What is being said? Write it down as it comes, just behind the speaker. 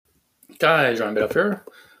Guys, Ryan Biddulph here,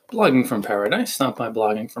 blogging from paradise. Stop by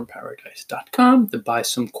bloggingfromparadise.com to buy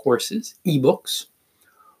some courses, ebooks,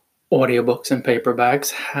 audiobooks, and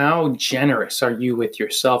paperbacks. How generous are you with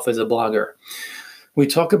yourself as a blogger? We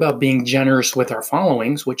talk about being generous with our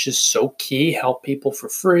followings, which is so key. Help people for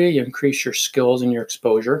free, you increase your skills and your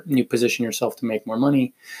exposure, and you position yourself to make more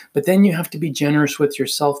money. But then you have to be generous with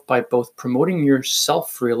yourself by both promoting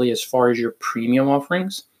yourself freely as far as your premium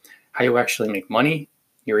offerings, how you actually make money,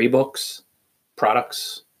 your ebooks,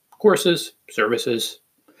 products, courses, services,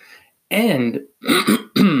 and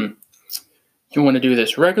you want to do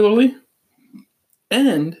this regularly,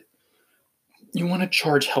 and you want to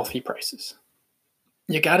charge healthy prices.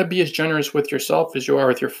 You got to be as generous with yourself as you are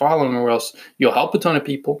with your following, or else you'll help a ton of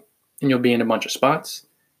people and you'll be in a bunch of spots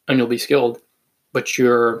and you'll be skilled, but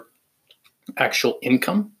your actual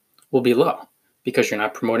income will be low because you're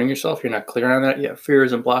not promoting yourself. You're not clear on that. You have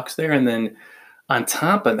fears and blocks there. And then on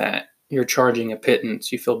top of that, you're charging a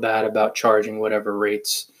pittance. You feel bad about charging whatever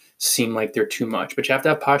rates seem like they're too much. But you have to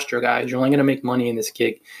have posture, guys. You're only going to make money in this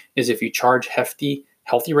gig is if you charge hefty,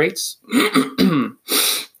 healthy rates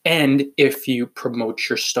and if you promote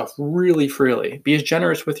your stuff really freely. Be as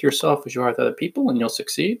generous with yourself as you are with other people, and you'll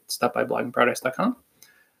succeed. Stop by bloggingparadise.com.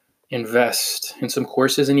 Invest in some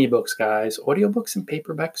courses and ebooks, guys. Audiobooks and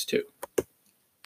paperbacks, too.